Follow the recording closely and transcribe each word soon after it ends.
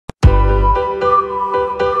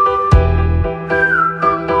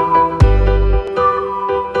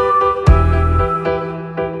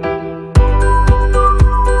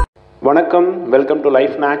Welcome to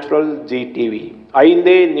life natural GTV.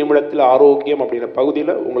 5 நிமிடத்தில் ஆரோக்கியம் அப்படிங்கிற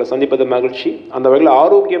பகுதியில் உங்களை சந்திப்பது மகிழ்ச்சி. அந்த வகையில்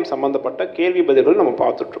ஆரோக்கியம் சம்பந்தப்பட்ட கேள்வி பதில்கள் நம்ம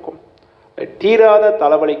பார்த்துட்ருக்கோம். தீராத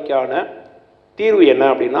தலைவலிக்கான தீர்வு என்ன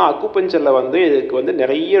அப்படின்னா, அக்குபஞ்சரில் இதுக்கு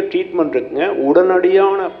நிறைய ட்ரீட்மெண்ட் இருக்குங்க.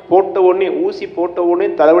 உடனடியான ஊசி போட்ட உடனே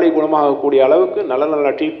தலைவலி குணமாகக்கூடிய அளவுக்கு நல்ல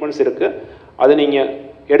நல்ல ட்ரீட்மெண்ட்ஸ் இருக்குது. அதை நீங்கள்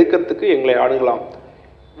எடுக்கிறதுக்கு எங்களை அணுகலாம்.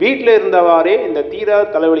 வீட்டில் இருந்தவாறே இந்த தீராத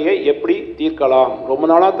தலைவலியை எப்படி தீர்க்கலாம்? ரொம்ப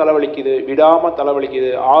நாளாக தலைவலிக்குது, விடாமல் தலைவலிக்குது,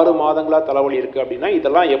 6 மாதங்களாக தலைவலி இருக்குது அப்படின்னா,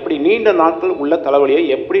 இதெல்லாம் எப்படி நீண்ட நாட்கள் உள்ள தலைவலியை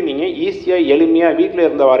எப்படி நீங்கள் ஈஸியாக எளிமையாக வீட்டில்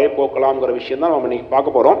இருந்தவாறே போக்கலாம்ங்கிற விஷயம் தான் நம்ம இன்றைக்கி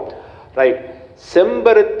பார்க்க போகிறோம். ரைட்.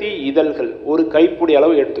 செம்பருத்தி இதழ்கள் ஒரு கைப்பிடி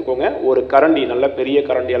அளவு எடுத்துக்கோங்க. ஒரு கரண்டி, நல்ல பெரிய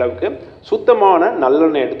கரண்டி அளவுக்கு சுத்தமான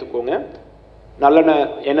நல்லெண்ணெய் எடுத்துக்கோங்க. நல்லெண்ணெய்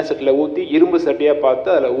எண்ணெய் சட்டியில் ஊற்றி, இரும்பு சட்டியாக பார்த்து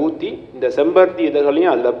அதில் ஊற்றி இந்த செம்பருத்தி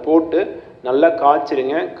இதழ்களையும் அதில் போட்டு நல்லா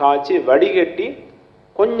காய்ச்சிடுங்க. காய்ச்சி வடிகட்டி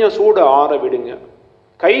கொஞ்சம் சூடு ஆற விடுங்க.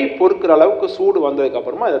 கை பொறுக்கிற அளவுக்கு சூடு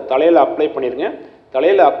வந்ததுக்கப்புறமா அதை தலையில் அப்ளை பண்ணிடுங்க.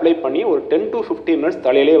 தலையில் அப்ளை பண்ணி ஒரு 10 to 15 மினிட்ஸ்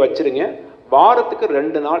தலையிலே வச்சுருங்க. வாரத்துக்கு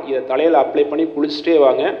 2 நாள் இதை தலையில் அப்ளை பண்ணி குளிச்சுட்டே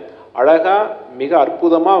வாங்க. அழகாக மிக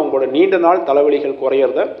அற்புதமாக உங்களோட நீண்ட நாள் தலைவலிகள்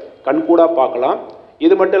குறையிறத கண்கூடாக பார்க்கலாம்.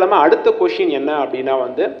 இது மட்டும் இல்லாமல் அடுத்த கொஷின் என்ன அப்படின்னா,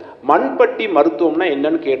 மண்பட்டி மருத்துவம்னா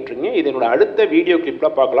என்னன்னு கேட்டுருங்க. இது என்னோட அடுத்த வீடியோ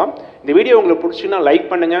கிளிப்பில் பார்க்கலாம். இந்த வீடியோ உங்களுக்கு பிடிச்சின்னா லைக்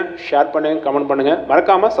பண்ணுங்கள், ஷேர் பண்ணுங்கள், கமெண்ட் பண்ணுங்கள்,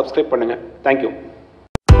 மறக்காமல் சப்ஸ்கிரைப் பண்ணுங்கள். தேங்க்யூ.